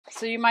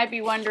So you might be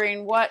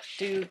wondering, what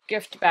do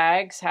gift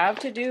bags have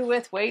to do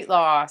with weight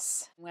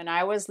loss? When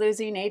I was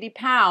losing 80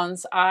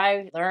 pounds,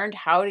 I learned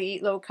how to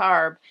eat low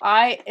carb.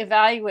 I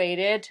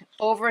evaluated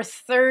over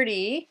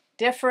 30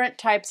 different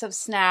types of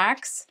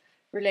snacks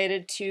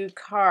related to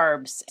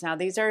carbs. Now,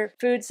 these are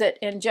foods that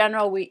in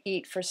general we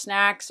eat for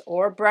snacks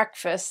or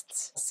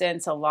breakfasts,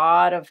 since a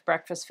lot of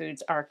breakfast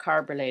foods are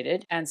carb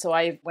related. And so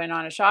I went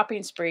on a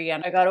shopping spree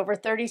and I got over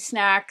 30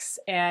 snacks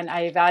and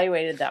I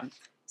evaluated them.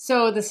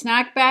 So the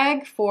snack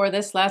bag for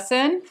this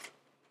lesson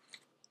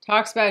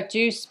talks about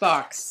juice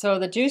box. So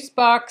the juice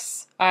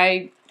box,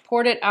 I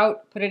poured it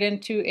out, put it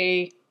into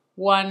a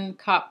 1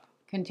 cup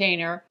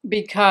container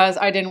because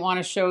I didn't want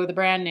to show the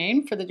brand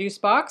name for the juice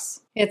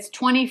box. It's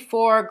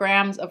 24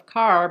 grams of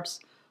carbs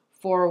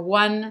for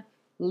 1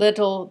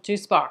 little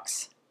juice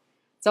box.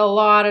 It's a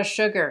lot of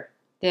sugar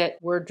that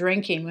we're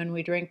drinking when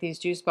we drink these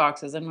juice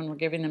boxes and when we're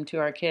giving them to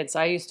our kids.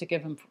 I used to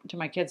give them to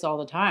my kids all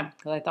the time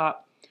because I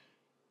thought,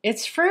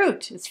 it's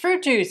fruit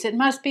juice, it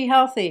must be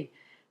healthy.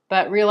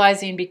 But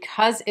realizing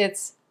because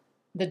it's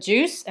the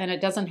juice and it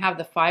doesn't have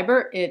the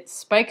fiber, it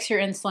spikes your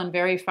insulin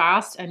very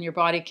fast and your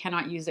body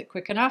cannot use it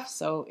quick enough,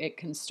 so it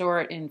can store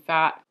it in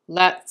fat.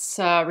 Let's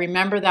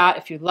remember that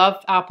if you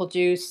love apple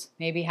juice,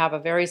 maybe have a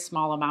very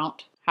small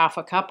amount, half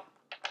a cup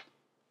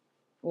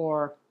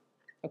or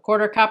a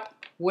quarter cup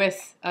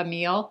with a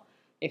meal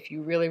if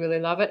you really, really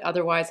love it.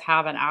 Otherwise,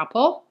 have an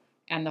apple,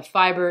 and the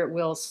fiber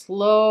will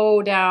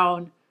slow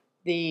down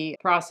the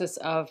process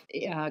of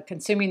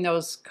consuming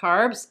those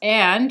carbs,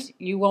 and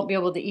you won't be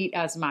able to eat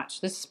as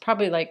much. This is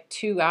probably like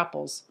 2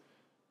 apples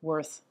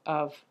worth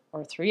of,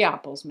 or 3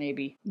 apples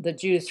maybe, the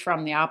juice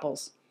from the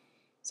apples.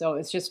 So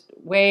it's just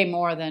way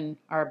more than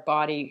our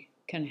body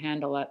can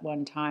handle at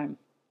one time.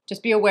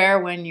 Just be aware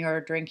when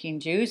you're drinking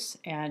juice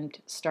and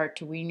start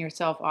to wean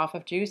yourself off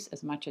of juice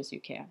as much as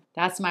you can.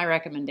 That's my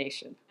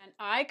recommendation. And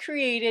I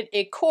created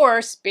a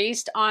course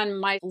based on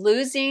my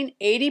losing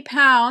 80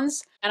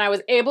 pounds, and I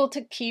was able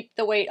to keep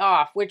the weight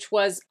off, which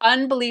was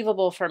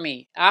unbelievable for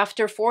me.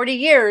 After 40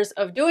 years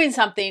of doing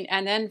something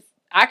and then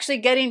actually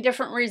getting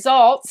different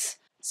results.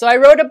 So I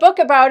wrote a book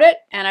about it,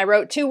 and I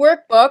wrote 2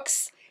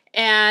 workbooks.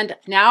 And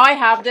now I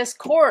have this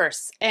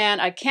course, and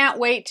I can't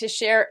wait to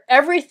share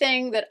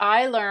everything that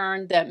I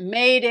learned that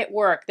made it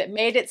work, that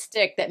made it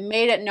stick, that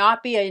made it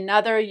not be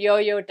another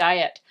yo-yo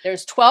diet.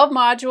 There's 12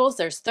 modules,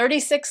 there's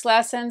 36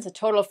 lessons, a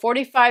total of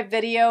 45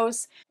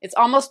 videos. It's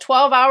almost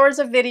 12 hours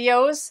of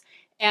videos,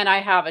 and I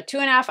have a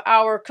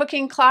 2.5-hour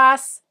cooking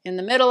class in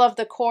the middle of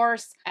the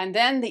course, and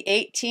then the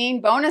 18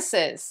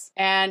 bonuses.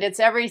 And it's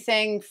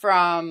everything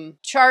from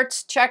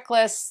charts,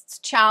 checklists,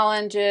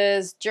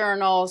 challenges,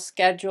 journals,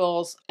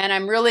 schedules. And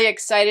I'm really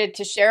excited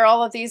to share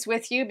all of these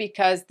with you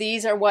because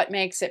these are what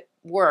makes it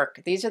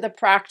work. These are the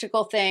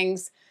practical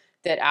things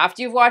that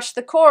after you've watched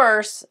the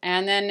course,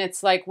 and then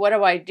it's like, what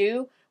do I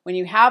do? When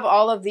you have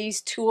all of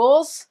these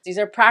tools, these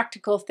are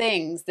practical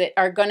things that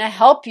are going to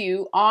help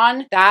you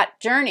on that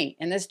journey.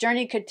 And this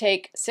journey could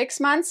take 6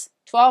 months,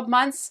 12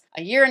 months,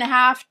 a year and a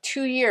half,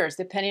 2 years,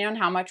 depending on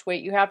how much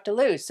weight you have to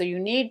lose. So you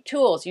need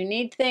tools, you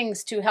need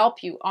things to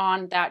help you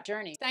on that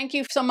journey. Thank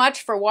you so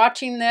much for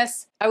watching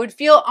this. I would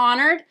feel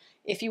honored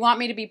if you want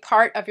me to be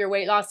part of your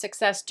weight loss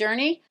success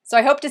journey. So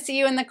I hope to see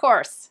you in the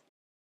course.